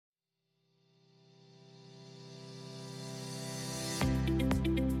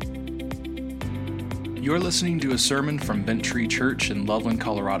You're listening to a sermon from Bent Tree Church in Loveland,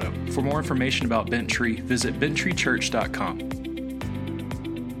 Colorado. For more information about Bent Tree, visit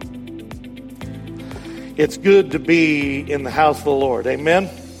benttreechurch.com. It's good to be in the house of the Lord. Amen.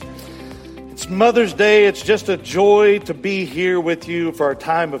 It's Mother's Day. It's just a joy to be here with you for our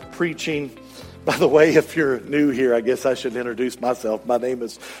time of preaching. By the way, if you're new here, I guess I should introduce myself. My name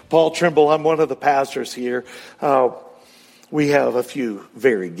is Paul Trimble. I'm one of the pastors here. We have a few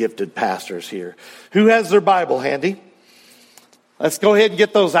very gifted pastors here. Who has their Bible handy? Let's go ahead and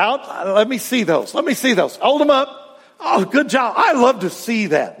get those out. Let me see those. Hold them up. Oh, good job. I love to see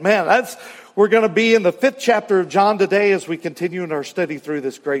that. Man, we're going to be in the 5th chapter of John today as we continue in our study through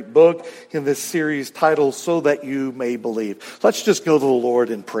this great book in this series titled, So That You May Believe. Let's just go to the Lord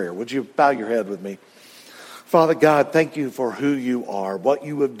in prayer. Would you bow your head with me? Father God, thank you for who you are, what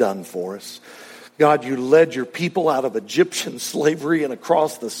you have done for us. God, you led your people out of Egyptian slavery and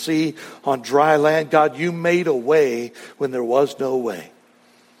across the sea on dry land. God, you made a way when there was no way.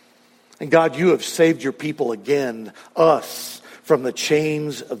 And God, you have saved your people again, us, from the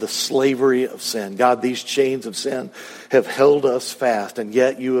chains of the slavery of sin. God, these chains of sin have held us fast, and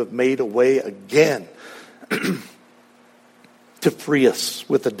yet you have made a way again to free us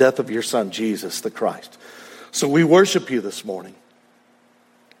with the death of your Son, Jesus the Christ. So we worship you this morning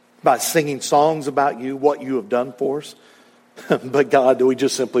by singing songs about you, what you have done for us. But God, we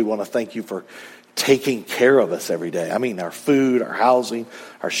just simply want to thank you for taking care of us every day. I mean, our food, our housing,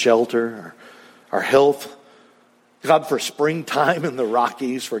 our shelter, our health. God, for springtime in the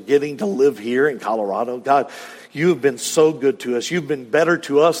Rockies, for getting to live here in Colorado. God, you have been so good to us. You've been better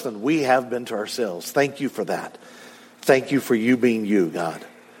to us than we have been to ourselves. Thank you for that. Thank you for you being you, God.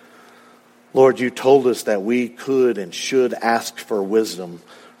 Lord, you told us that we could and should ask for wisdom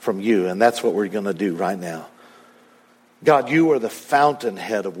from you, and that's what we're going to do right now. God, you are the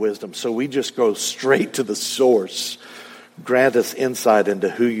fountainhead of wisdom, so we just go straight to the source. Grant us insight into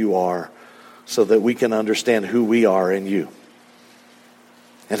who you are so that we can understand who we are in you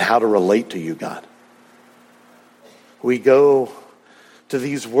and how to relate to you, God. We go to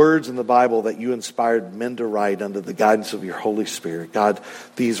these words in the Bible that you inspired men to write under the guidance of your Holy Spirit. God,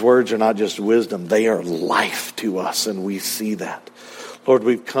 these words are not just wisdom, they are life to us, and we see that. Lord,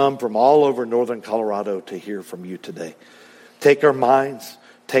 we've come from all over northern Colorado to hear from you today. Take our minds,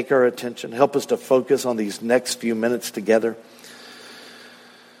 take our attention. Help us to focus on these next few minutes together.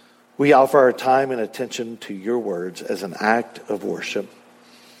 We offer our time and attention to your words as an act of worship.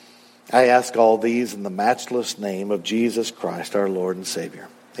 I ask all these in the matchless name of Jesus Christ, our Lord and Savior.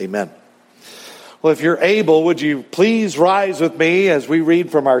 Amen. Well, if you're able, would you please rise with me as we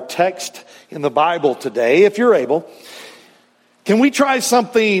read from our text in the Bible today? If you're able. Can we try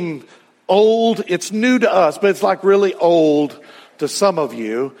something old? It's new to us, but it's like really old to some of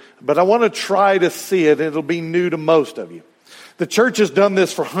you. But I want to try to see it. It'll be new to most of you. The church has done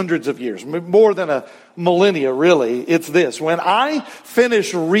this for hundreds of years, more than a millennia, really. It's this. When I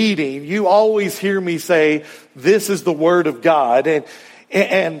finish reading, you always hear me say, this is the Word of God.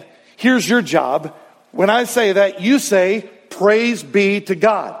 And here's your job. When I say that, you say, praise be to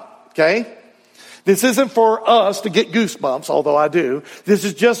God. Okay? This isn't for us to get goosebumps, although I do. This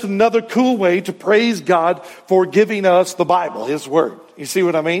is just another cool way to praise God for giving us the Bible, His Word. You see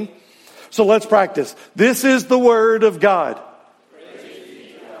what I mean? So let's practice. This is the Word of God.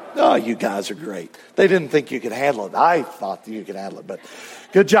 Oh, you guys are great. They didn't think you could handle it. I thought you could handle it, but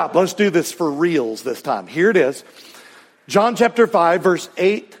good job. Let's do this for reals this time. Here it is. John chapter 5, verse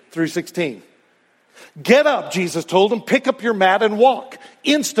 8 through 16. Get up, Jesus told him, pick up your mat and walk.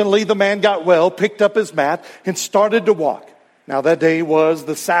 Instantly the man got well, picked up his mat, and started to walk. Now that day was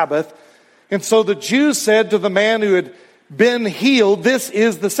the Sabbath. And so the Jews said to the man who had been healed, this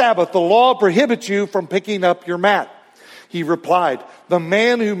is the Sabbath. The law prohibits you from picking up your mat. He replied, the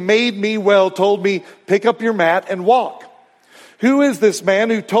man who made me well told me, pick up your mat and walk. Who is this man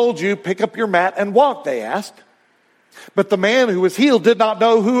who told you, pick up your mat and walk? They asked. But the man who was healed did not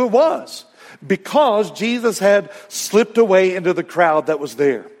know who it was, because Jesus had slipped away into the crowd that was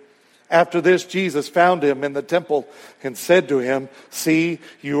there. After this, Jesus found him in the temple and said to him, see,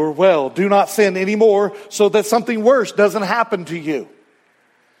 you are well. Do not sin anymore so that something worse doesn't happen to you.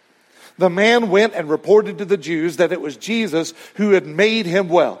 The man went and reported to the Jews that it was Jesus who had made him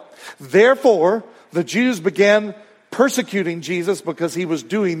well. Therefore, the Jews began persecuting Jesus because he was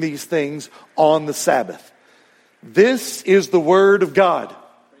doing these things on the Sabbath. This is the word of God.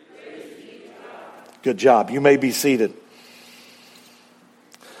 Good job. You may be seated.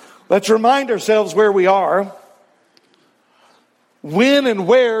 Let's remind ourselves where we are. when and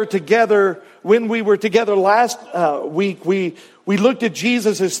where together, when we were together last week, we looked at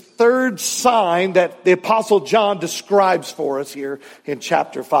Jesus' third sign that the Apostle John describes for us here in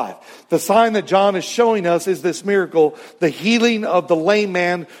chapter 5. The sign that John is showing us is this miracle, the healing of the lame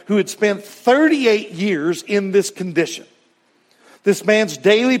man who had spent 38 years in this condition. This man's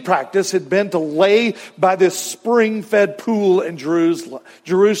daily practice had been to lay by this spring-fed pool in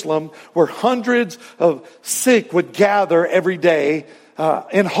Jerusalem where hundreds of sick would gather every day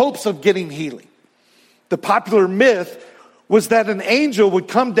in hopes of getting healing. The popular myth was that an angel would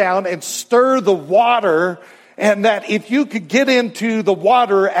come down and stir the water, and that if you could get into the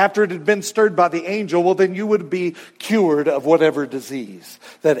water after it had been stirred by the angel, well, then you would be cured of whatever disease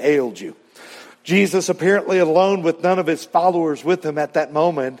that ailed you. Jesus, apparently alone with none of his followers with him at that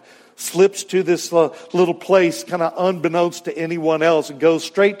moment, slips to this little place kind of unbeknownst to anyone else and goes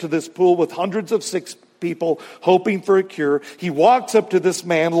straight to this pool with hundreds of sick people hoping for a cure. He walks up to this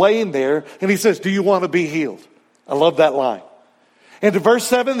man laying there and he says, "Do you want to be healed?" I love that line. And in verse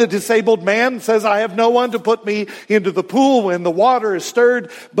 7, the disabled man says, "I have no one to put me into the pool when the water is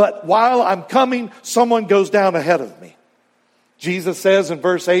stirred, but while I'm coming, someone goes down ahead of me." Jesus says in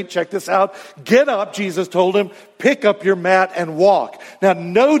verse 8, check this out, "Get up," Jesus told him, "pick up your mat and walk." Now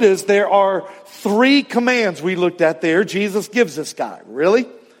notice there are 3 commands we looked at there Jesus gives this guy. Really?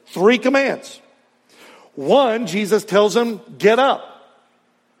 3 commands. 1, Jesus tells him, get up.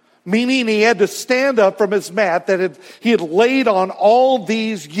 Meaning he had to stand up from his mat that he had laid on all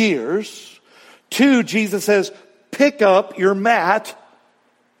these years. 2, Jesus says, pick up your mat.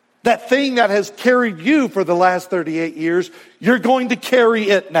 That thing that has carried you for the last 38 years, you're going to carry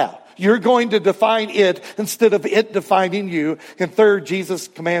it now. You're going to define it instead of it defining you. And 3rd, Jesus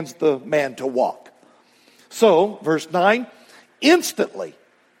commands the man to walk. So, verse 9, instantly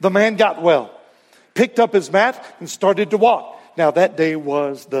the man got well, picked up his mat and started to walk. Now that day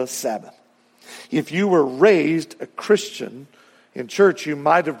was the Sabbath. If you were raised a Christian in church, you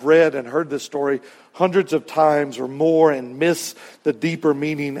might have read and heard this story hundreds of times or more and miss the deeper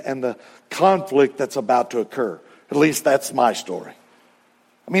meaning and the conflict that's about to occur. At least that's my story.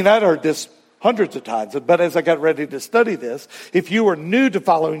 I mean, I'd heard this hundreds of times, but as I got ready to study this, if you are new to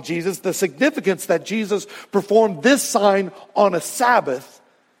following Jesus, the significance that Jesus performed this sign on a Sabbath,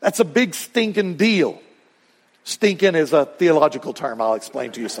 that's a big stinking deal. Stinking is a theological term I'll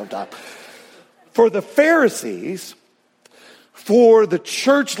explain to you sometime. For the Pharisees, for the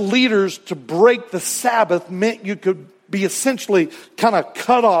church leaders to break the Sabbath meant you could be essentially kind of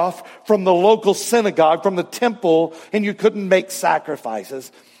cut off from the local synagogue, from the temple, and you couldn't make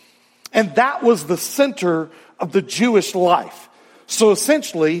sacrifices. And that was the center of the Jewish life. So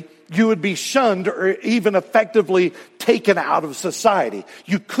essentially, you would be shunned or even effectively taken out of society.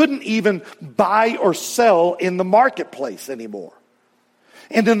 You couldn't even buy or sell in the marketplace anymore.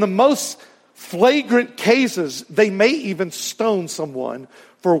 And in the most flagrant cases, they may even stone someone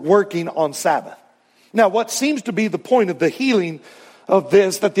for working on Sabbath. Now, what seems to be the point of the healing of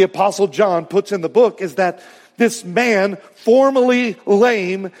this that the Apostle John puts in the book is that this man, formerly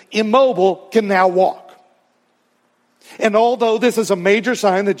lame, immobile, can now walk. And although this is a major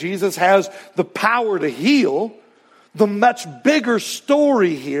sign that Jesus has the power to heal, the much bigger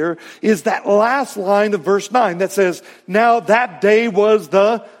story here is that last line of verse 9 that says, "Now that day was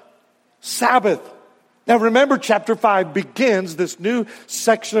the Sabbath." Now remember, chapter 5 begins this new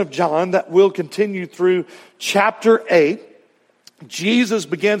section of John that will continue through chapter 8. Jesus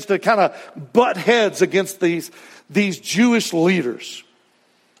begins to kind of butt heads against these Jewish leaders.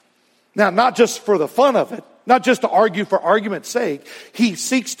 Now, not just for the fun of it, not just to argue for argument's sake, he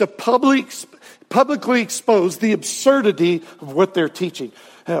seeks to publicly expose the absurdity of what they're teaching.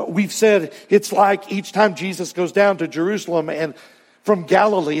 We've said it's like each time Jesus goes down to Jerusalem and from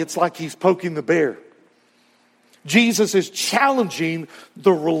Galilee, it's like he's poking the bear. Jesus is challenging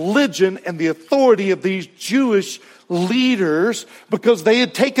the religion and the authority of these Jewish leaders because they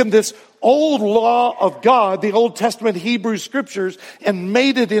had taken this old law of God, the Old Testament Hebrew scriptures, and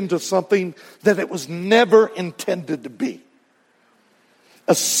made it into something that it was never intended to be.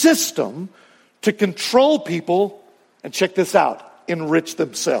 A system to control people, and check this out, enrich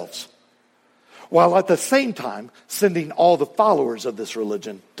themselves, while at the same time sending all the followers of this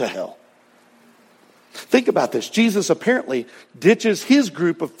religion to hell. Think about this. Jesus apparently ditches his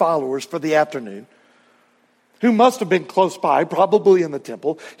group of followers for the afternoon, who must have been close by, probably in the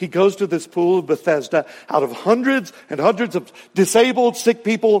temple. He goes to this pool of Bethesda. Out of hundreds and hundreds of disabled, sick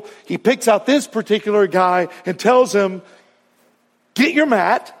people, he picks out this particular guy and tells him, get your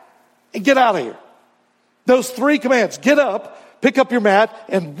mat and get out of here. Those 3 commands: get up, pick up your mat,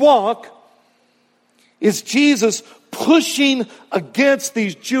 and walk. is Jesus pushing against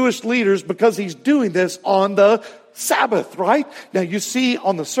these Jewish leaders because he's doing this on the Sabbath, right? Now you see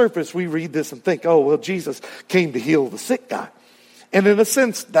on the surface, we read this and think, oh, well, Jesus came to heal the sick guy. And in a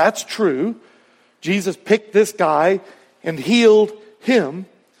sense, that's true. Jesus picked this guy and healed him.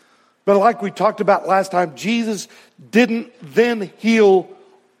 But like we talked about last time, Jesus didn't then heal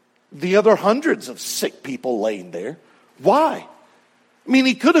the other hundreds of sick people laying there. Why? I mean,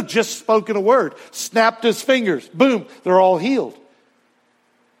 he could have just spoken a word, snapped his fingers, boom, they're all healed.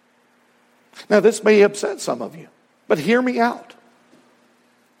 Now, this may upset some of you, but hear me out.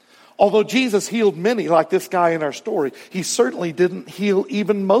 Although Jesus healed many, like this guy in our story, he certainly didn't heal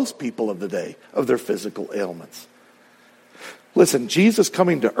even most people of the day of their physical ailments. Listen, Jesus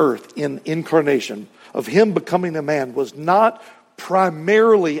coming to earth in incarnation, of him becoming a man, was not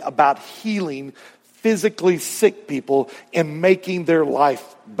primarily about healing physically sick people and making their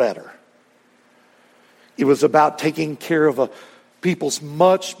life better. It was about taking care of a people's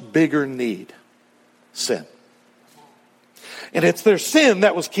much bigger need, sin. And it's their sin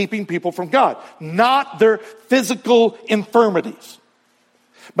that was keeping people from God, not their physical infirmities.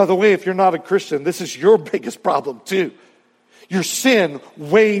 By the way, if you're not a Christian, this is your biggest problem too. Your sin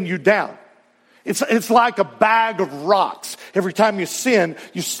weighing you down. It's like a bag of rocks. Every time you sin,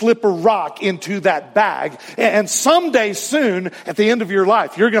 you slip a rock into that bag. And someday soon, at the end of your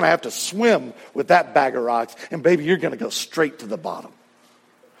life, you're going to have to swim with that bag of rocks. And baby, you're going to go straight to the bottom.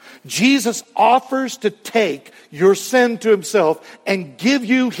 Jesus offers to take your sin to himself and give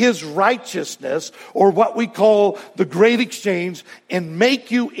you his righteousness, or what we call the great exchange, and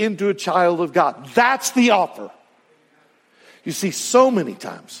make you into a child of God. That's the offer. You see, so many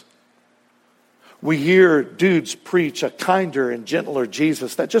times we hear dudes preach a kinder and gentler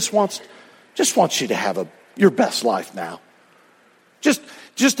Jesus that just wants you to have your best life now.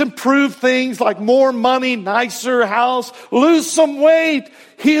 Just improve things like more money, nicer house, lose some weight,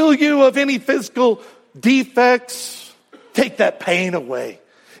 heal you of any physical defects, take that pain away.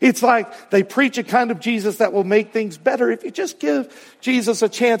 It's like they preach a kind of Jesus that will make things better. If you just give Jesus a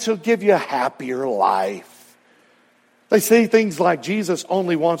chance, he'll give you a happier life. They say things like Jesus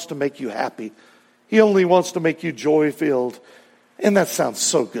only wants to make you happy. He only wants to make you joy-filled. And that sounds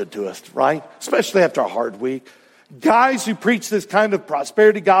so good to us, right? Especially after a hard week. Guys who preach this kind of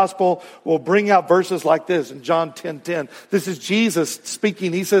prosperity gospel will bring out verses like this in John 10:10. This is Jesus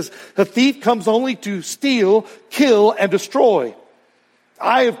speaking. He says, "The thief comes only to steal, kill, and destroy.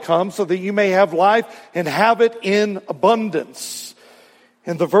 I have come so that you may have life and have it in abundance."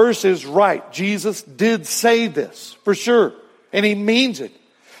 And the verse is right. Jesus did say this, for sure. And he means it.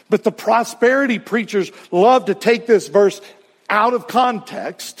 But the prosperity preachers love to take this verse out of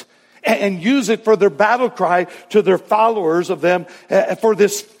context and use it for their battle cry to their followers of them for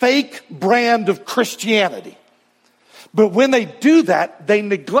this fake brand of Christianity. But when they do that, they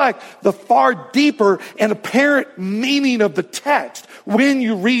neglect the far deeper and apparent meaning of the text when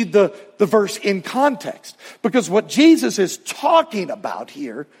you read the verse in context. Because what Jesus is talking about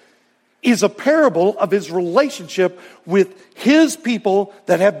here is a parable of his relationship with his people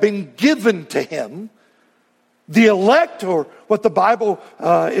that have been given to him. The elect, or what the Bible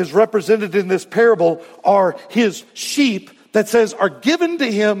is represented in this parable, are his sheep that says are given to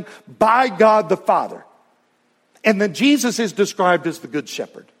him by God the Father. And then Jesus is described as the good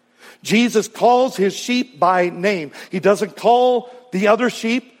shepherd. Jesus calls his sheep by name. He doesn't call the other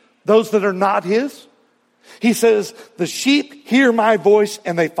sheep, those that are not his. He says, the sheep hear my voice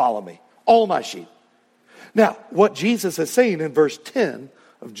and they follow me. All my sheep. Now, what Jesus is saying in verse 10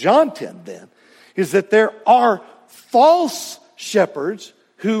 of John 10 then, is that there are false shepherds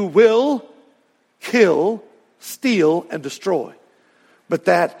who will kill, steal, and destroy. But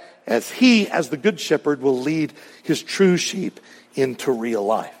that as he, as the good shepherd, will lead his true sheep into real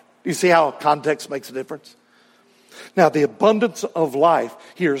life. Do you see how context makes a difference? Now, the abundance of life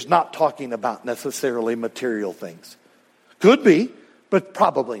here is not talking about necessarily material things. Could be, but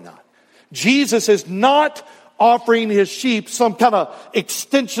probably not. Jesus is not offering his sheep some kind of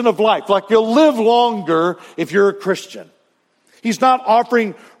extension of life, like you'll live longer if you're a Christian. He's not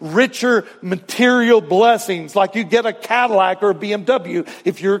offering richer material blessings, like you get a Cadillac or a BMW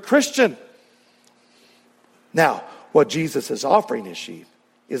if you're a Christian. Now, what Jesus is offering his sheep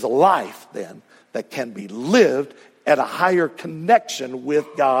is a life then that can be lived at a higher connection with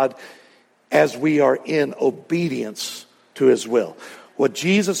God as we are in obedience to his will. What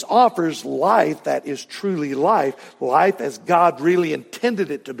Jesus offers, life that is truly life as God really intended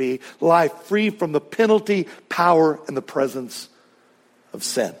it to be, life free from the penalty, power, and the presence of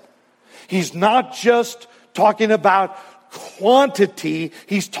sin. He's not just talking about quantity.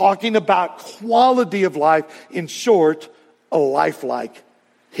 He's talking about quality of life. In short, a life like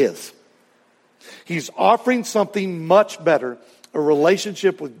his. He's offering something much better, a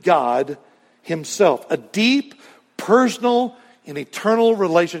relationship with God himself, a deep, personal, and eternal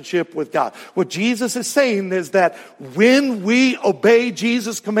relationship with God. What Jesus is saying is that when we obey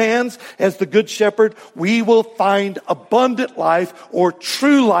Jesus' commands as the Good Shepherd, we will find abundant life or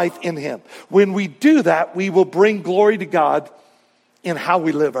true life in him. When we do that, we will bring glory to God in how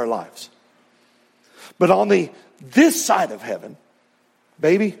we live our lives. But on this side of heaven,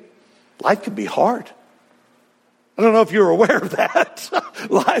 baby, life can be hard. I don't know if you're aware of that.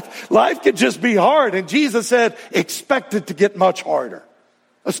 Life can just be hard. And Jesus said, expect it to get much harder,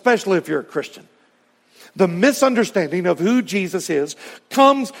 especially if you're a Christian. The misunderstanding of who Jesus is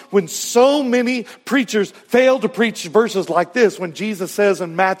comes when so many preachers fail to preach verses like this. When Jesus says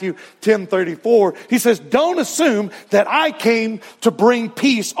in Matthew 10:34, he says, don't assume that I came to bring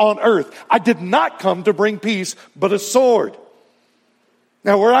peace on earth. I did not come to bring peace, but a sword.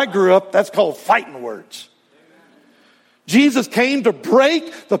 Now, where I grew up, that's called fighting words. Jesus came to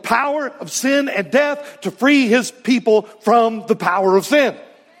break the power of sin and death, to free his people from the power of sin.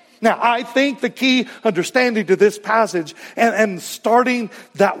 Now, I think the key understanding to this passage and starting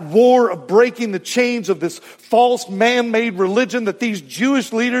that war of breaking the chains of this false man-made religion that these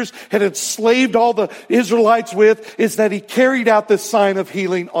Jewish leaders had enslaved all the Israelites with is that he carried out this sign of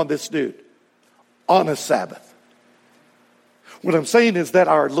healing on this dude on a Sabbath. What I'm saying is that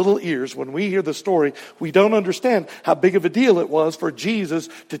our little ears, when we hear the story, we don't understand how big of a deal it was for Jesus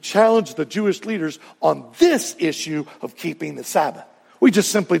to challenge the Jewish leaders on this issue of keeping the Sabbath. We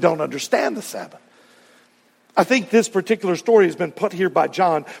just simply don't understand the Sabbath. I think this particular story has been put here by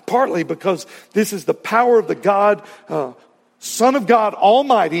John partly because this is the power of the God, Son of God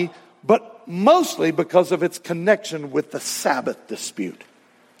Almighty, but mostly because of its connection with the Sabbath dispute.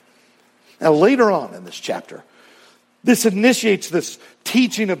 Now, later on in this chapter, this initiates this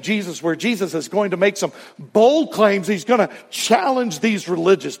teaching of Jesus where Jesus is going to make some bold claims. He's going to challenge these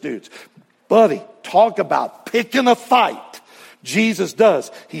religious dudes. Buddy, talk about picking a fight. Jesus does.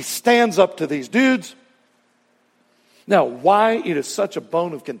 He stands up to these dudes. Now, why it is such a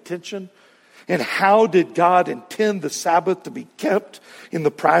bone of contention and how did God intend the Sabbath to be kept in the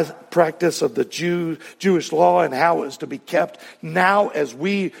practice of the Jewish law and how it is to be kept now as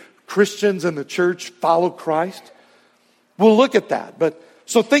we Christians in the church follow Christ? We'll look at that. But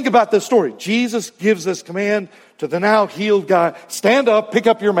so think about this story. Jesus gives this command to the now healed guy. Stand up, pick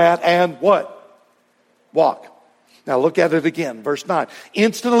up your mat, and what? Walk. Now look at it again. Verse 9.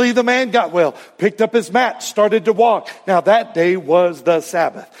 Instantly the man got well, picked up his mat, started to walk. Now that day was the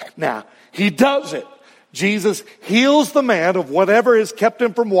Sabbath. Now he does it. Jesus heals the man of whatever has kept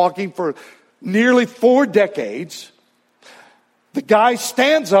him from walking for nearly 4 decades. The guy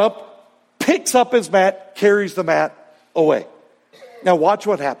stands up, picks up his mat, carries the mat away. Now watch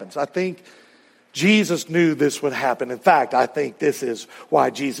what happens. I think Jesus knew this would happen. In fact, I think this is why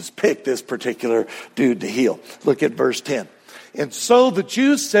Jesus picked this particular dude to heal. Look at verse 10. And so the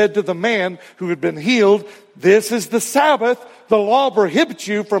Jews said to the man who had been healed, this is the Sabbath. The law prohibits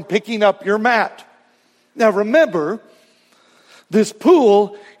you from picking up your mat. Now remember, this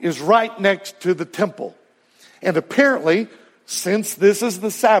pool is right next to the temple. And apparently, since this is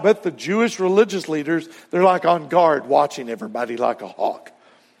the Sabbath, the Jewish religious leaders, they're like on guard watching everybody like a hawk.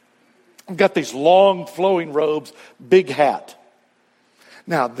 I've got these long flowing robes, big hat.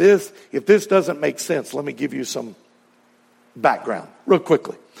 Now if this doesn't make sense, let me give you some background real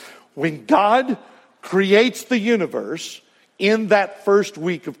quickly. When God creates the universe in that first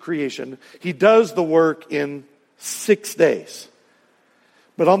week of creation, he does the work in 6 days.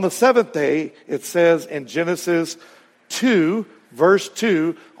 But on the 7th day, it says in Genesis 2, verse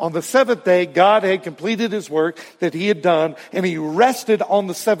 2, on the 7th day, God had completed his work that he had done, and he rested on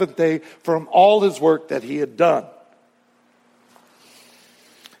the 7th day from all his work that he had done.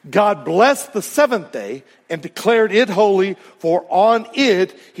 God blessed the 7th day and declared it holy, for on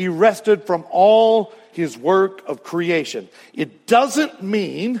it he rested from all his work of creation. It doesn't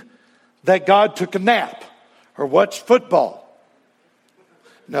mean that God took a nap or watched football.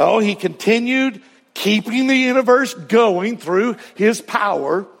 No, he continued keeping the universe going through his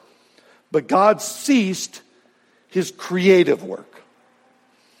power, but God ceased his creative work.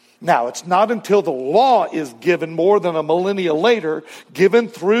 Now, it's not until the law is given more than a millennia later, given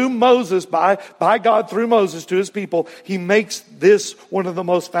through Moses, by God through Moses to his people, he makes this one of the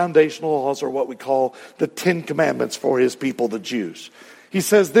most foundational laws, or what we call the 10 Commandments for his people, the Jews. He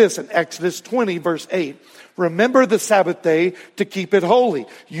says this in Exodus 20, verse 8. Remember the Sabbath day to keep it holy.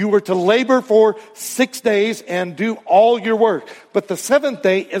 You were to labor for 6 days and do all your work. But the seventh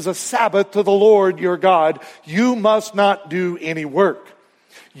day is a Sabbath to the Lord your God. You must not do any work.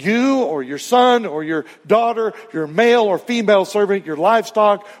 You or your son or your daughter, your male or female servant, your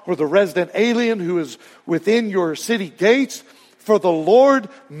livestock, or the resident alien who is within your city gates. For the Lord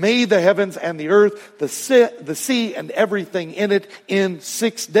made the heavens and the earth, the sea and everything in it in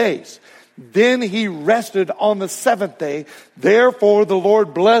 6 days. Then he rested on the seventh day. Therefore the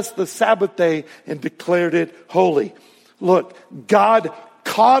Lord blessed the Sabbath day and declared it holy. Look, God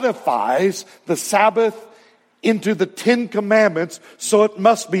codifies the Sabbath into the 10 Commandments, so it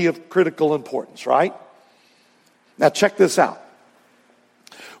must be of critical importance, right? Now check this out.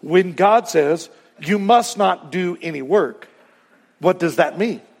 When God says, you must not do any work, what does that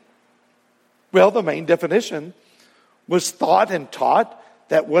mean? Well, the main definition was thought and taught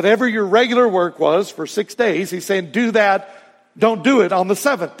that whatever your regular work was for 6 days, he's saying do that, don't do it on the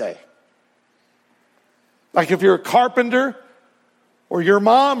seventh day. Like if you're a carpenter, or your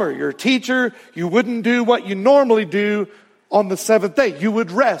mom or your teacher, you wouldn't do what you normally do on the seventh day. You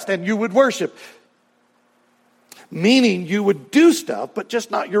would rest and you would worship. Meaning you would do stuff, but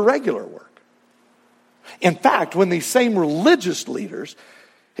just not your regular work. In fact, when these same religious leaders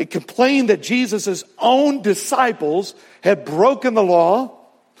had complained that Jesus' own disciples had broken the law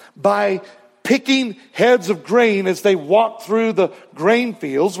by picking heads of grain as they walked through the grain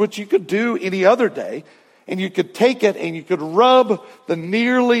fields, which you could do any other day, and you could take it and you could rub the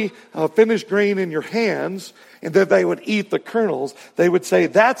nearly finished grain in your hands, and then they would eat the kernels. They would say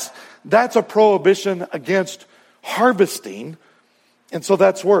that's a prohibition against harvesting, and so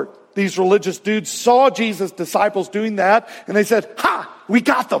that's work. These religious dudes saw Jesus' disciples doing that, and they said, "Ha! We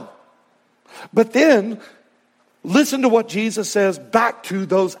got them." But then, listen to what Jesus says back to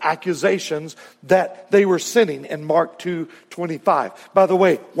those accusations that they were sinning in Mark 2:25. By the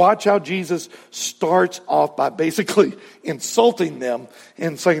way, watch how Jesus starts off by basically insulting them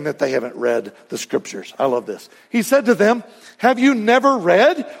and saying that they haven't read the scriptures. I love this. He said to them, "Have you never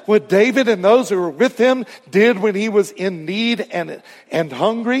read what David and those who were with him did when he was in need and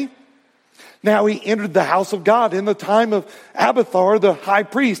hungry? Now he entered the house of God in the time of Abiathar the high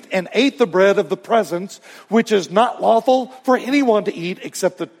priest and ate the bread of the presence, which is not lawful for anyone to eat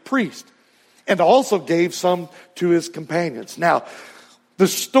except the priest, and also gave some to his companions." Now, the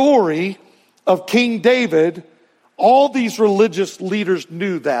story of King David, all these religious leaders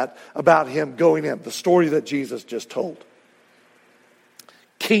knew that about him going in, the story that Jesus just told.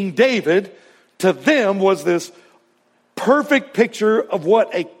 King David, to them, was this perfect picture of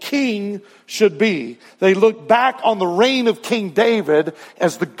what a king should be. They looked back on the reign of King David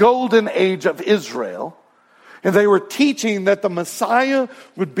as the golden age of Israel. And they were teaching that the Messiah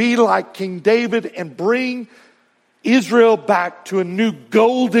would be like King David and bring Israel back to a new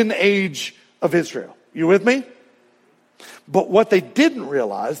golden age of Israel. You with me? But what they didn't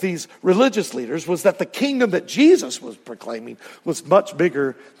realize, these religious leaders, was that the kingdom that Jesus was proclaiming was much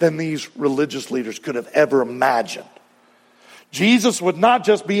bigger than these religious leaders could have ever imagined. Jesus would not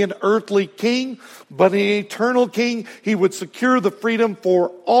just be an earthly king, but an eternal king. He would secure the freedom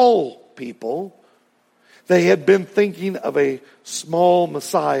for all people. They had been thinking of a small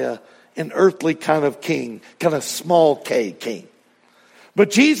Messiah, an earthly kind of king, kind of small K king.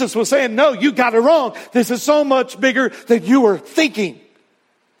 But Jesus was saying, no, you got it wrong. This is so much bigger than you were thinking.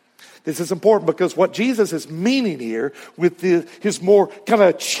 This is important because what Jesus is meaning here with his more kind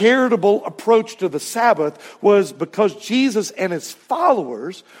of charitable approach to the Sabbath was because Jesus and his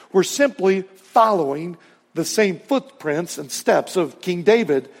followers were simply following the same footprints and steps of King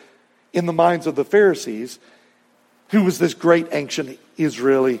David in the minds of the Pharisees, who was this great ancient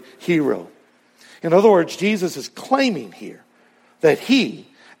Israeli hero. In other words, Jesus is claiming here that he,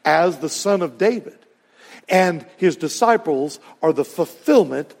 as the son of David, and his disciples are the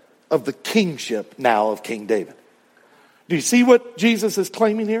fulfillment of the kingship now of King David. Do you see what Jesus is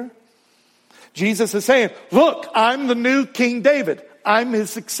claiming here? Jesus is saying, look, I'm the new King David. I'm his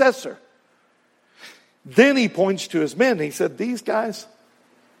successor. Then he points to his men. He said, these guys,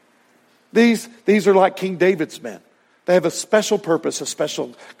 these are like King David's men. They have a special purpose, a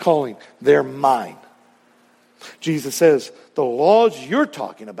special calling. They're mine. Jesus says, the laws you're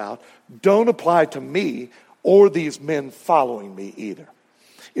talking about don't apply to me or these men following me either.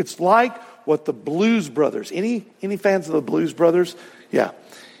 It's like what the Blues Brothers, any fans of the Blues Brothers? Yeah.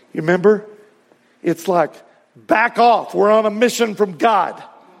 You remember? It's like, back off. We're on a mission from God.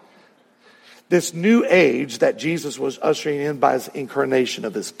 This new age that Jesus was ushering in by his incarnation,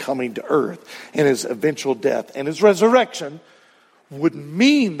 of his coming to earth and his eventual death and his resurrection, would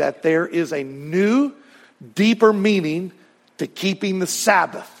mean that there is a new, deeper meaning to keeping the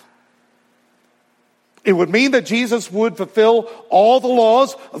Sabbath. It would mean that Jesus would fulfill all the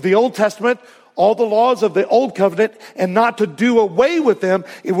laws of the Old Testament, all the laws of the Old Covenant, and not to do away with them.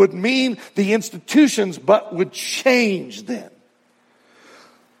 It would mean the institutions, but would change them.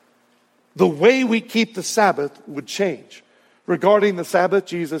 The way we keep the Sabbath would change. Regarding the Sabbath,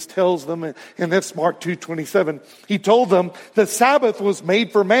 Jesus tells them in this Mark 2:27, he told them the Sabbath was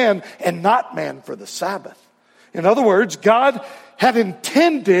made for man and not man for the Sabbath. In other words, God had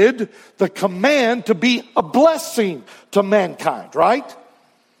intended the command to be a blessing to mankind, right?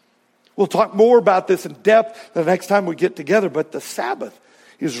 We'll talk more about this in depth the next time we get together, but the Sabbath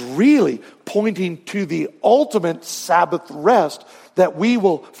is really pointing to the ultimate Sabbath rest that we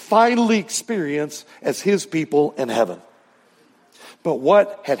will finally experience as His people in heaven. But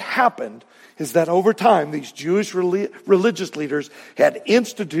what had happened is that over time, these Jewish religious leaders had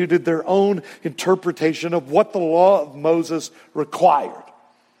instituted their own interpretation of what the law of Moses required.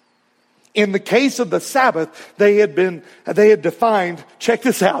 In the case of the Sabbath, they had defined, check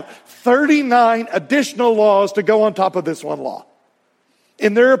this out, 39 additional laws to go on top of this one law.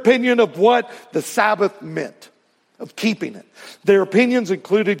 In their opinion of what the Sabbath meant, of keeping it. Their opinions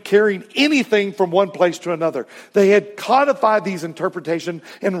included carrying anything from one place to another. They had codified these interpretations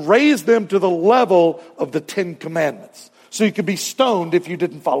and raised them to the level of the 10 Commandments. So you could be stoned if you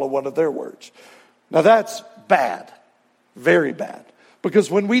didn't follow one of their words. Now that's bad. Very bad. Because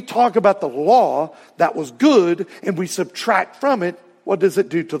when we talk about the law that was good and we subtract from it, what does it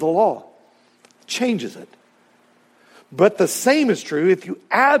do to the law? It changes it. But the same is true if you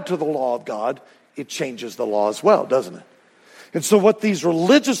add to the law of God, it changes the law as well, doesn't it? And so what these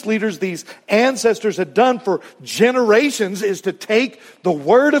religious leaders, these ancestors had done for generations is to take the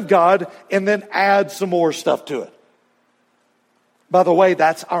Word of God and then add some more stuff to it. By the way,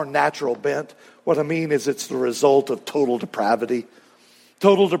 that's our natural bent. What I mean is it's the result of total depravity.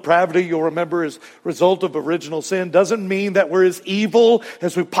 Total depravity, you'll remember, is a result of original sin. Doesn't mean that we're as evil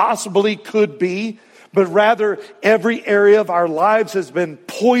as we possibly could be, but rather every area of our lives has been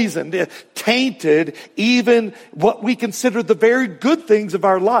poisoned, tainted, even what we consider the very good things of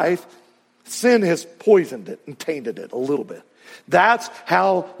our life. Sin has poisoned it and tainted it a little bit. That's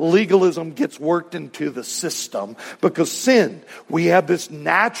how legalism gets worked into the system. Because sin, we have this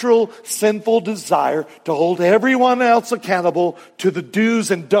natural sinful desire to hold everyone else accountable to the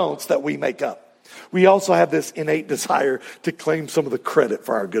do's and don'ts that we make up. We also have this innate desire to claim some of the credit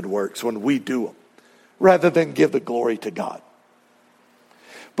for our good works when we do them, rather than give the glory to God.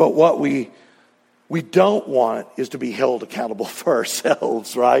 But what we don't want is to be held accountable for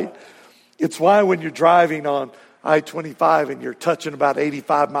ourselves, right? It's why when you're driving on I-25 and you're touching about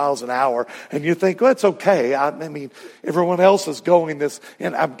 85 miles an hour and you think, well, it's okay. I mean, everyone else is going this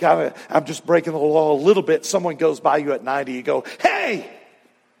and I'm just breaking the law a little bit. Someone goes by you at 90, you go, hey,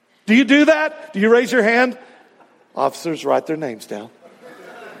 do you do that? Do you raise your hand? Officers write their names down.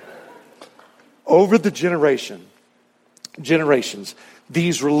 Over the generations,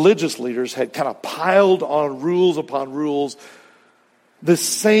 these religious leaders had kind of piled on rules upon rules, the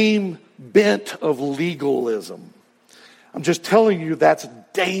same bent of legalism. I'm just telling you that's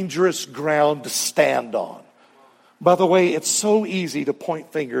dangerous ground to stand on. By the way, it's so easy to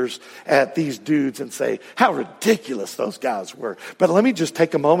point fingers at these dudes and say how ridiculous those guys were. But let me just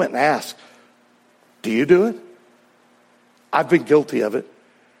take a moment and ask, do you do it? I've been guilty of it.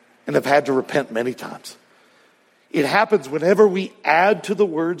 And have had to repent many times. It happens whenever we add to the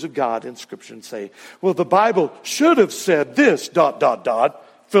words of God in Scripture and say, well, the Bible should have said this, ...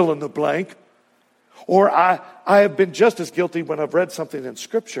 fill in the blank. Or I have been just as guilty when I've read something in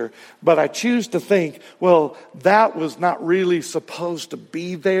Scripture, but I choose to think, well, that was not really supposed to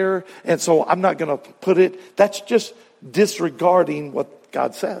be there, and so I'm not going to put it. That's just disregarding what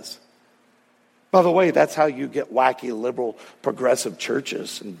God says. By the way, that's how you get wacky, liberal, progressive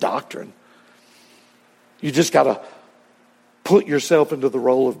churches and doctrine. You just got to put yourself into the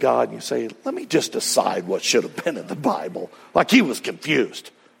role of God and you say, let me just decide what should have been in the Bible. Like he was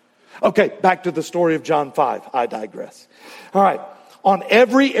confused. Okay, back to the story of John 5. I digress. All right. On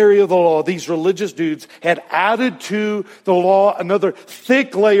every area of the law, these religious dudes had added to the law another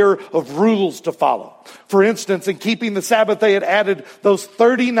thick layer of rules to follow. For instance, in keeping the Sabbath, they had added those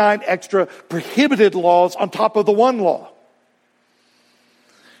 39 extra prohibited laws on top of the one law.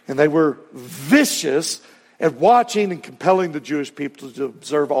 And they were vicious at watching and compelling the Jewish people to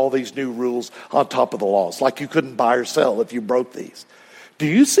observe all these new rules on top of the laws, like you couldn't buy or sell if you broke these. Do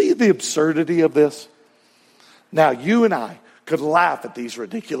you see the absurdity of this? Now, you and I could laugh at these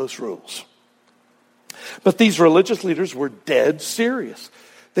ridiculous rules. But these religious leaders were dead serious.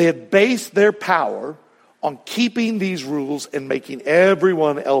 They had based their power on keeping these rules and making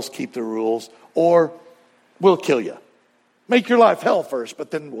everyone else keep the rules, or we'll kill you. Make your life hell first,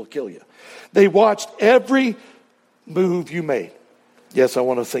 but then we'll kill you. They watched every move you made. Yes, I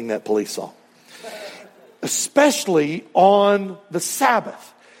want to sing that police song. Especially on the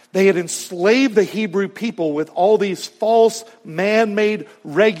Sabbath. They had enslaved the Hebrew people with all these false man-made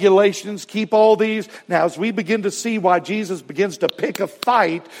regulations. Keep all these. Now, as we begin to see why Jesus begins to pick a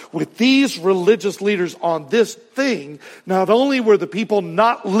fight with these religious leaders on this thing, not only were the people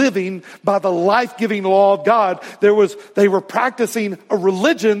not living by the life-giving law of God, they were practicing a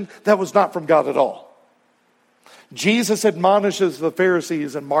religion that was not from God at all. Jesus admonishes the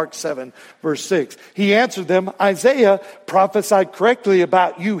Pharisees in Mark 7, verse 6. He answered them, Isaiah prophesied correctly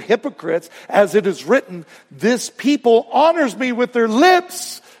about you hypocrites, as it is written, this people honors me with their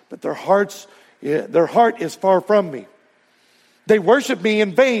lips, but their heart is far from me. They worship me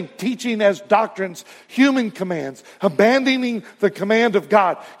in vain, teaching as doctrines human commands, abandoning the command of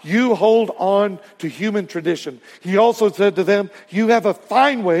God. You hold on to human tradition. He also said to them, you have a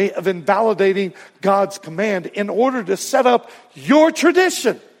fine way of invalidating God's command in order to set up your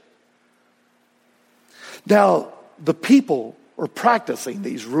tradition. Now, the people were practicing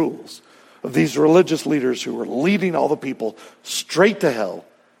these rules of these religious leaders who were leading all the people straight to hell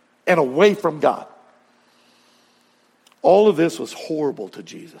and away from God. All of this was horrible to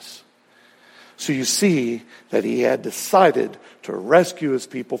Jesus. So you see that he had decided to rescue his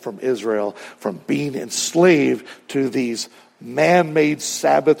people from Israel from being enslaved to these man-made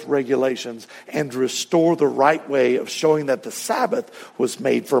Sabbath regulations and restore the right way of showing that the Sabbath was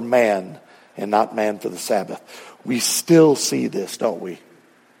made for man and not man for the Sabbath. We still see this, don't we?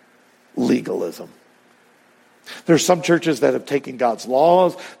 Legalism. There's some churches that have taken God's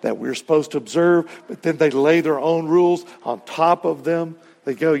laws that we're supposed to observe, but then they lay their own rules on top of them.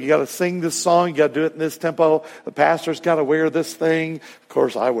 They go, you got to sing this song, you got to do it in this tempo. The pastor's got to wear this thing. Of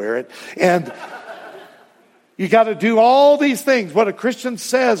course, I wear it. And you got to do all these things, what a Christian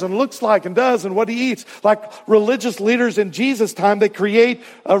says and looks like and does and what he eats. Like religious leaders in Jesus' time, they create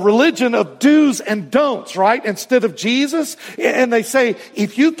a religion of do's and don'ts, right? Instead of Jesus. And they say,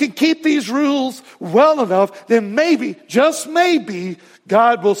 if you can keep these rules well enough, then maybe, just maybe,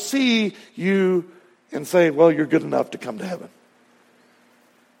 God will see you and say, well, you're good enough to come to heaven.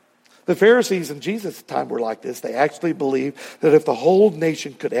 The Pharisees in Jesus' time were like this. They actually believed that if the whole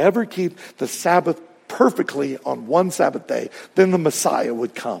nation could ever keep the Sabbath perfectly on one Sabbath day, then the Messiah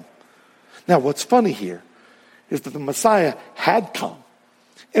would come. Now, what's funny here is that the Messiah had come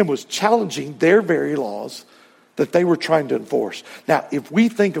and was challenging their very laws that they were trying to enforce. Now, if we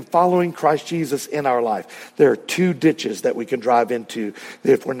think of following Christ Jesus in our life, there are two ditches that we can drive into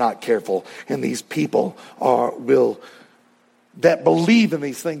if we're not careful. And these people that believe in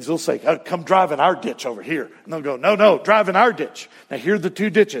these things, they'll say, oh, come drive in our ditch over here. And they'll go, no, drive in our ditch. Now, here are the two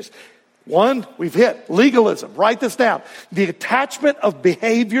ditches. One, we've hit legalism. Write this down. The attachment of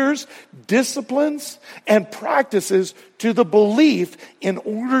behaviors, disciplines, and practices to the belief in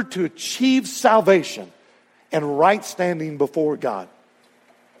order to achieve salvation and right standing before God.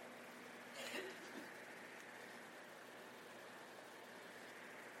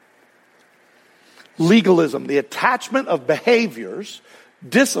 Legalism, the attachment of behaviors,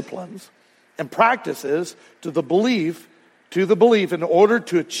 disciplines, and practices to the belief in order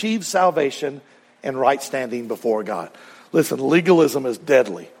to achieve salvation and right standing before God. Listen, legalism is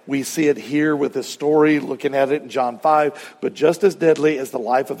deadly. We see it here with this story, looking at it in John 5. But just as deadly as the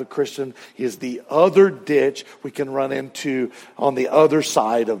life of a Christian is the other ditch we can run into on the other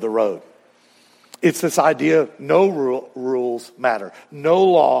side of the road. It's this idea no rules matter. No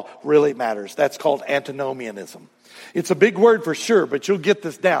law really matters. That's called antinomianism. It's a big word for sure, but you'll get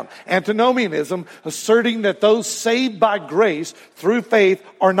this down. Antinomianism, asserting that those saved by grace through faith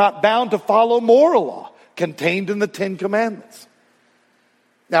are not bound to follow moral law contained in the Ten Commandments.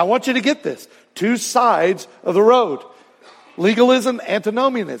 Now, I want you to get this. Two sides of the road. Legalism,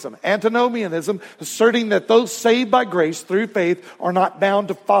 antinomianism. Antinomianism, asserting that those saved by grace through faith are not bound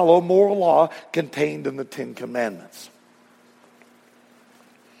to follow moral law contained in the Ten Commandments.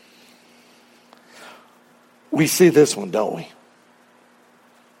 We see this one, don't we?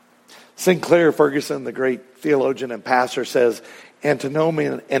 Sinclair Ferguson, the great theologian and pastor, says an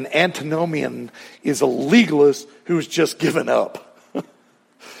antinomian is a legalist who's just given up.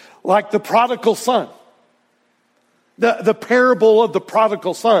 Like the prodigal son. The parable of the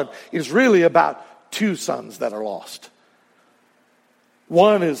prodigal son is really about two sons that are lost.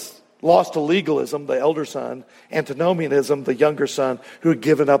 One is lost to legalism, the elder son. Antinomianism, the younger son, who had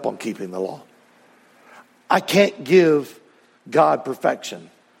given up on keeping the law. I can't give God perfection.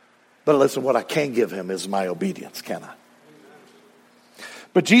 But listen, what I can give him is my obedience, can I?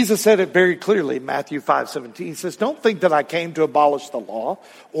 But Jesus said it very clearly, Matthew 5:17. He says, don't think that I came to abolish the law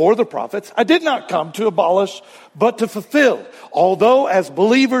or the prophets. I did not come to abolish, but to fulfill. Although as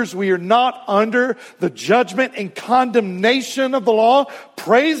believers we are not under the judgment and condemnation of the law,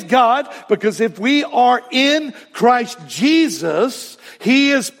 praise God, because if we are in Christ Jesus, he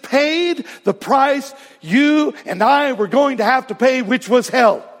has paid the price you and I were going to have to pay, which was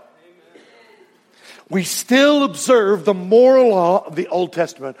hell. We still observe the moral law of the Old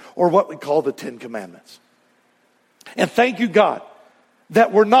Testament, or what we call the Ten Commandments. And thank you, God,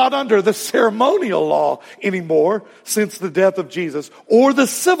 that we're not under the ceremonial law anymore since the death of Jesus, or the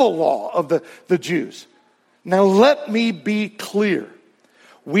civil law of the Jews. Now let me be clear.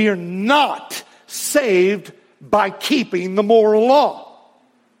 We are not saved by keeping the moral law.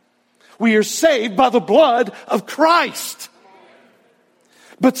 We are saved by the blood of Christ.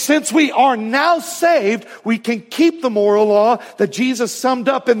 But since we are now saved, we can keep the moral law that Jesus summed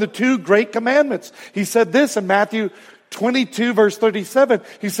up in the two great commandments. He said this in Matthew 22, verse 37.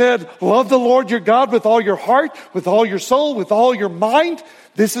 He said, love the Lord your God with all your heart, with all your soul, with all your mind.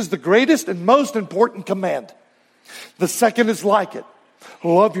 This is the greatest and most important command. The second is like it.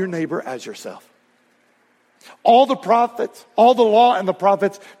 Love your neighbor as yourself. All the prophets, all the law and the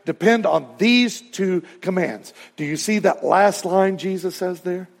prophets depend on these two commands. Do you see that last line Jesus says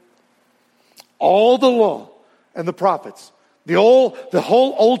there? All the law and the prophets, the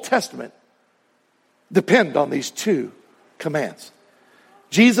whole Old Testament depend on these two commands.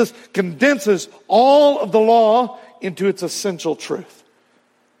 Jesus condenses all of the law into its essential truth.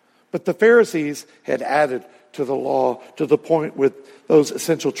 But the Pharisees had added to the law to the point where those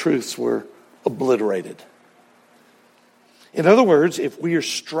essential truths were obliterated. In other words, if we are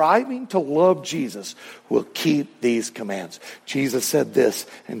striving to love Jesus, we'll keep these commands. Jesus said this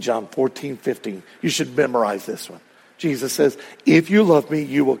in John 14:15. You should memorize this one. Jesus says, if you love me,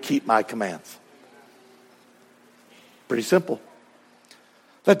 you will keep my commands. Pretty simple.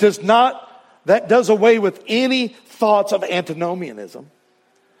 That does away with any thoughts of antinomianism.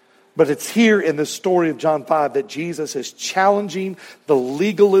 But it's here in the story of John 5 that Jesus is challenging the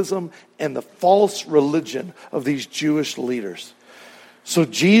legalism and the false religion of these Jewish leaders. So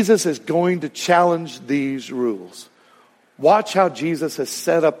Jesus is going to challenge these rules. Watch how Jesus has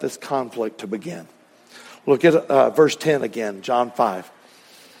set up this conflict to begin. Look at verse 10 again, John 5.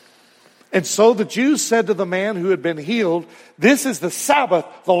 And so the Jews said to the man who had been healed, this is the Sabbath.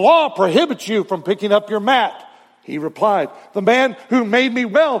 The law prohibits you from picking up your mat. He replied, the man who made me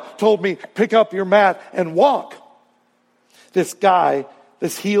well told me, pick up your mat and walk. This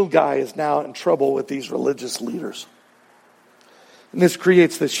healed guy is now in trouble with these religious leaders. And this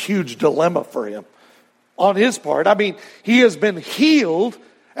creates this huge dilemma for him. On his part, he has been healed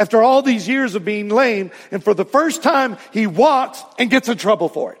after all these years of being lame, and for the first time he walks and gets in trouble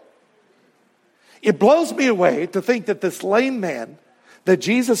for it. It blows me away to think that this lame man that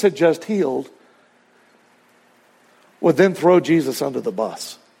Jesus had just healed would then throw Jesus under the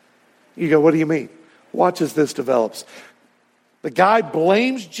bus. You go, what do you mean? Watch as this develops. The guy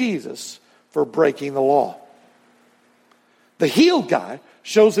blames Jesus for breaking the law. The healed guy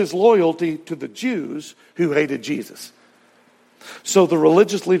shows his loyalty to the Jews who hated Jesus. So the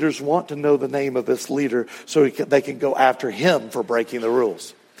religious leaders want to know the name of this leader so they can go after him for breaking the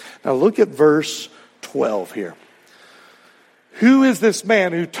rules. Now look at verse 12 here. Who is this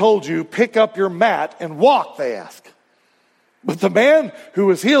man who told you, pick up your mat and walk, they ask. But the man who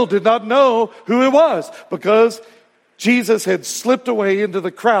was healed did not know who it was because Jesus had slipped away into the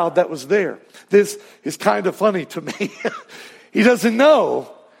crowd that was there. This is kind of funny to me. He doesn't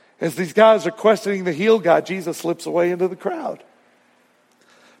know. As these guys are questioning the healed guy, Jesus slips away into the crowd.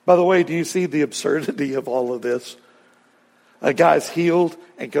 By the way, do you see the absurdity of all of this? A guy's healed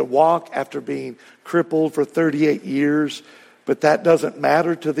and can walk after being crippled for 38 years, but that doesn't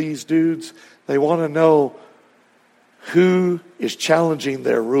matter to these dudes. They want to know who is challenging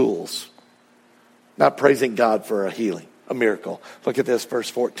their rules, not praising God for a healing, a miracle. Look at this, verse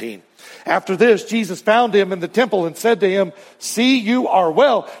 14. After this, Jesus found him in the temple and said to him, see, you are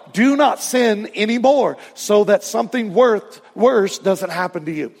well. Do not sin anymore so that something worse doesn't happen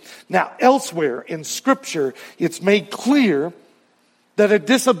to you. Now, elsewhere in Scripture, it's made clear that a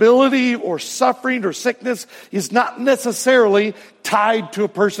disability or suffering or sickness is not necessarily tied to a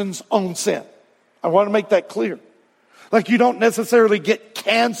person's own sin. I want to make that clear. Like you don't necessarily get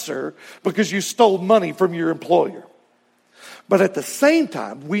cancer because you stole money from your employer. But at the same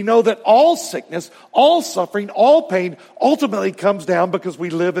time, we know that all sickness, all suffering, all pain ultimately comes down because we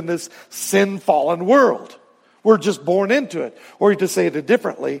live in this sin-fallen world. We're just born into it. Or to say it a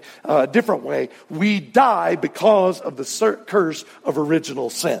different way, we die because of the curse of original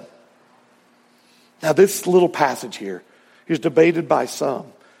sin. Now this little passage here is debated by some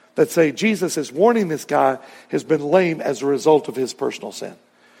that say Jesus is warning this guy has been lame as a result of his personal sin.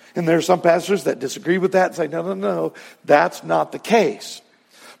 And there are some pastors that disagree with that and say, no, that's not the case.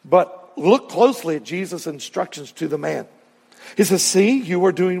 But look closely at Jesus' instructions to the man. He says, see, you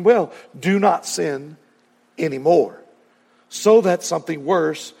are doing well. Do not sin anymore, so that something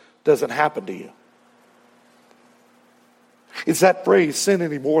worse doesn't happen to you. It's that phrase, sin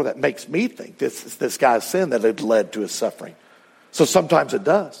anymore, that makes me think this guy's sin that had led to his suffering. So sometimes it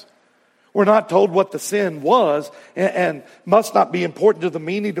does. We're not told what the sin was and must not be important to the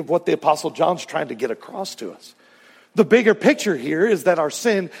meaning of what the Apostle John's trying to get across to us. The bigger picture here is that our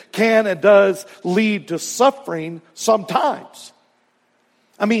sin can and does lead to suffering sometimes.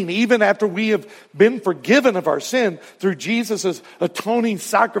 I mean, even after we have been forgiven of our sin through Jesus' atoning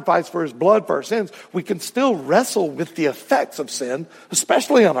sacrifice for his blood for our sins, we can still wrestle with the effects of sin,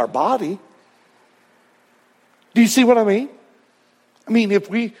 especially on our body. Do you see what I mean? I mean, if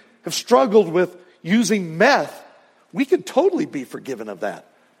we have struggled with using meth, we can totally be forgiven of that,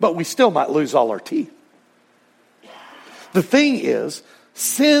 but we still might lose all our teeth. The thing is,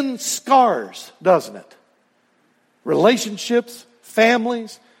 sin scars, doesn't it? Relationships,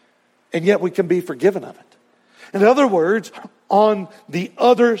 families, and yet we can be forgiven of it. In other words, on the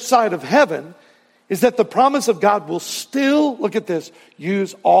other side of heaven is that the promise of God will still, look at this,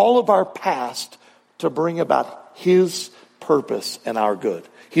 use all of our past to bring about his purpose and our good,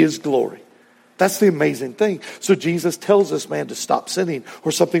 his glory. That's the amazing thing. So Jesus tells this man to stop sinning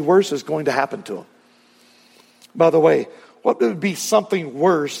or something worse is going to happen to him. By the way, what would be something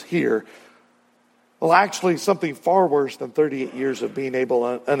worse here? Well, actually, something far worse than 38 years of being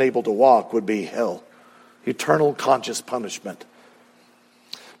unable to walk would be hell. Eternal conscious punishment.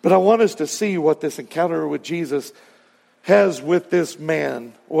 But I want us to see what this encounter with Jesus has with this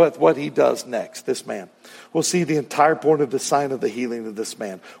man, what he does next, this man. We'll see the entire point of the sign of the healing of this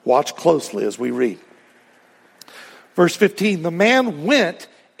man. Watch closely as we read. Verse 15, the man went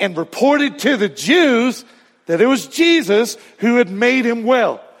and reported to the Jews that it was Jesus who had made him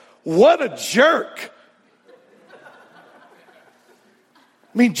well. What a jerk.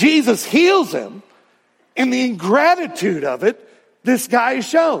 I mean, Jesus heals him, and the ingratitude of it, this guy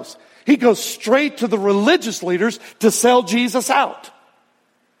shows. He goes straight to the religious leaders to sell Jesus out.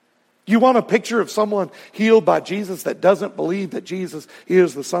 You want a picture of someone healed by Jesus that doesn't believe that Jesus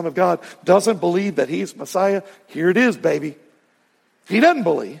is the Son of God, doesn't believe that he's Messiah? Here it is, baby. He doesn't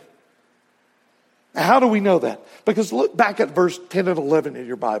believe. Now, how do we know that? Because look back at verse 10 and 11 in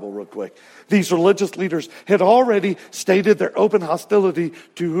your Bible real quick. These religious leaders had already stated their open hostility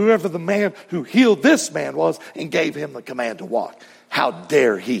to whoever the man who healed this man was and gave him the command to walk. How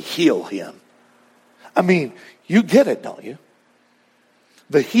dare he heal him? I mean, you get it, don't you?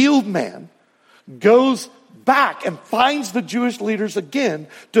 The healed man goes back and finds the Jewish leaders again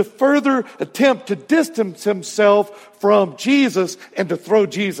to further attempt to distance himself from Jesus and to throw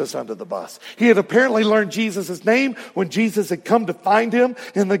Jesus under the bus. He had apparently learned Jesus' name when Jesus had come to find him,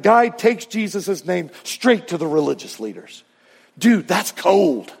 and the guy takes Jesus' name straight to the religious leaders. Dude, that's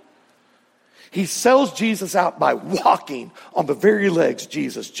cold. He sells Jesus out by walking on the very legs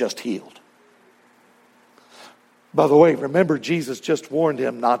Jesus just healed. By the way, remember Jesus just warned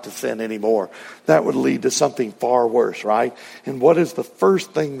him not to sin anymore. That would lead to something far worse, right? And what is the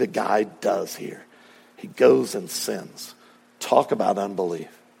first thing the guy does here? He goes and sins. Talk about unbelief.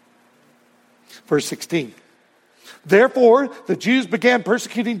 Verse 16. Therefore, the Jews began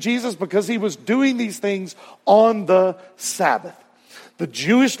persecuting Jesus because he was doing these things on the Sabbath. The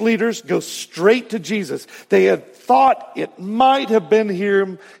Jewish leaders go straight to Jesus. They had thought it might have been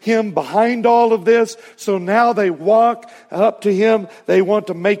him behind all of this. So now they walk up to him. They want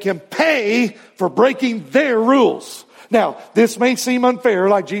to make him pay for breaking their rules. Now, this may seem unfair,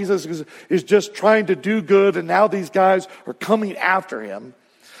 like Jesus is just trying to do good, and now these guys are coming after him.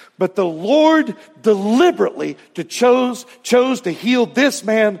 But the Lord deliberately chose to heal this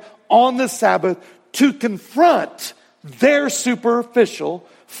man on the Sabbath to confront their superficial,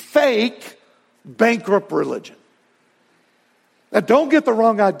 fake, bankrupt religion. Now, don't get the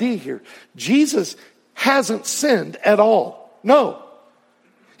wrong idea here. Jesus hasn't sinned at all. No.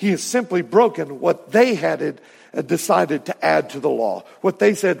 He has simply broken what they had decided to add to the law. What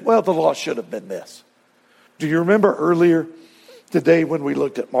they said, well, the law should have been this. Do you remember earlier today when we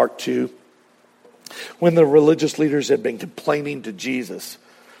looked at Mark 2, when the religious leaders had been complaining to Jesus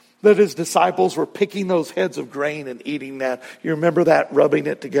that his disciples were picking those heads of grain and eating that? You remember that, rubbing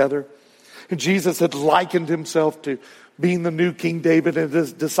it together? And Jesus had likened himself to being the new King David and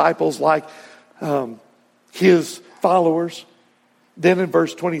his disciples like his followers. Then in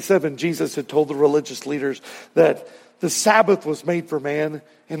verse 27, Jesus had told the religious leaders that the Sabbath was made for man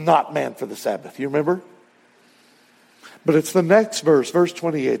and not man for the Sabbath. You remember? But it's the next verse, verse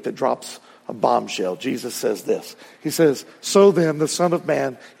 28, that drops a bombshell. Jesus says this. He says, so then the Son of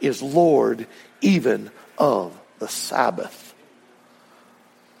Man is Lord even of the Sabbath.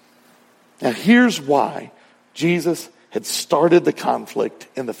 Now here's why Jesus had started the conflict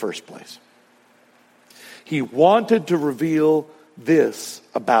in the first place. He wanted to reveal this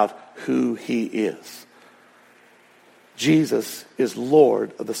about who he is. Jesus is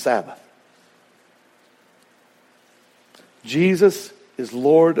Lord of the Sabbath. Jesus is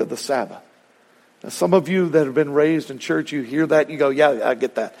Lord of the Sabbath. Now, some of you that have been raised in church, you hear that, you go, yeah, I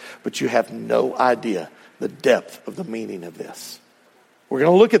get that. But you have no idea the depth of the meaning of this. We're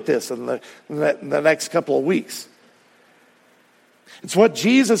going to look at this in the next couple of weeks. It's what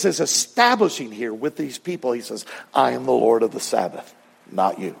Jesus is establishing here with these people. He says, I am the Lord of the Sabbath,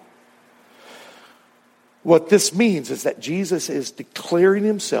 not you. What this means is that Jesus is declaring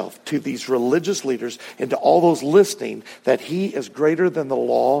himself to these religious leaders and to all those listening that he is greater than the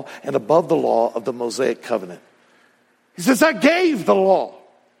law and above the law of the Mosaic covenant. He says, I gave the law.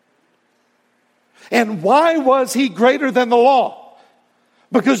 And why was he greater than the law?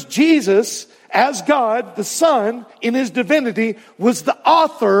 Because Jesus, as God, the Son, in his divinity, was the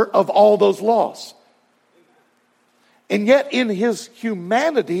author of all those laws. And yet in his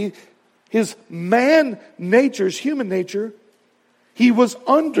humanity, his man nature, his human nature, he was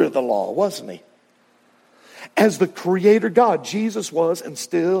under the law, wasn't he? As the creator God, Jesus was and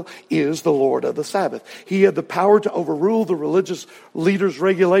still is the Lord of the Sabbath. He had the power to overrule the religious leaders'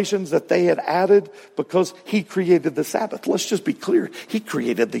 regulations that they had added because he created the Sabbath. Let's just be clear. He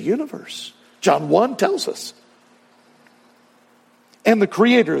created the universe. John 1 tells us. And the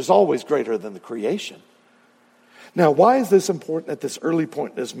creator is always greater than the creation. Now, why is this important at this early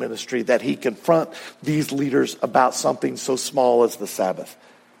point in his ministry that he confront these leaders about something so small as the Sabbath?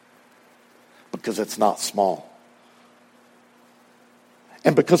 Because it's not small.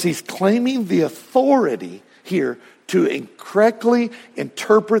 And because he's claiming the authority here to incorrectly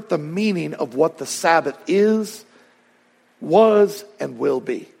interpret the meaning of what the Sabbath is, was, and will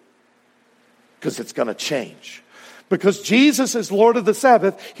be. Because it's going to change. Because Jesus is Lord of the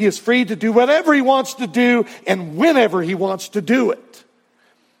Sabbath, he is free to do whatever he wants to do and whenever he wants to do it.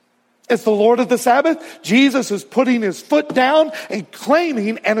 As the Lord of the Sabbath, Jesus is putting his foot down and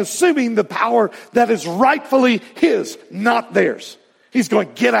claiming and assuming the power that is rightfully his, not theirs. He's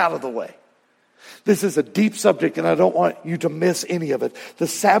going, get out of the way. This is a deep subject and I don't want you to miss any of it. The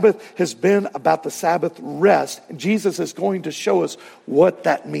Sabbath has been about the Sabbath rest, and Jesus is going to show us what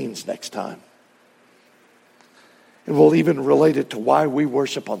that means next time. And we'll even relate it to why we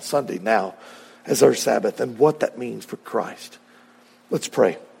worship on Sunday now as our Sabbath and what that means for Christ. Let's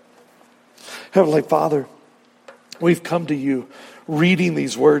pray. Heavenly Father, we've come to you reading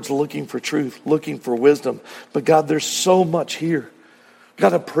these words, looking for truth, looking for wisdom. But God, there's so much here.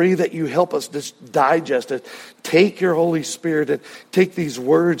 God, I pray that you help us just digest it. Take your Holy Spirit and take these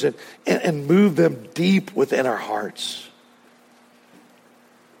words and move them deep within our hearts.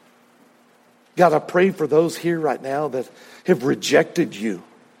 God, I pray for those here right now that have rejected you,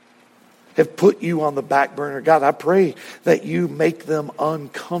 have put you on the back burner. God, I pray that you make them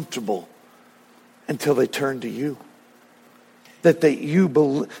uncomfortable until they turn to you. That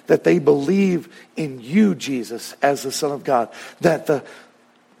they believe in you, Jesus, as the Son of God. That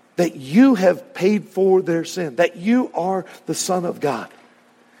you have paid for their sin. That you are the Son of God.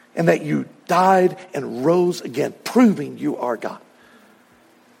 And that you died and rose again, proving you are God.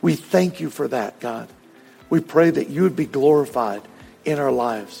 We thank you for that, God. We pray that you would be glorified in our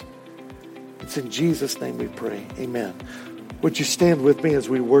lives. It's in Jesus' name we pray. Amen. Would you stand with me as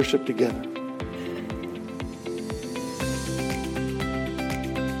we worship together?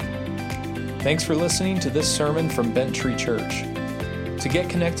 Thanks for listening to this sermon from Bent Tree Church. To get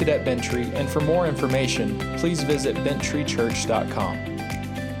connected at Bent Tree and for more information, please visit benttreechurch.com.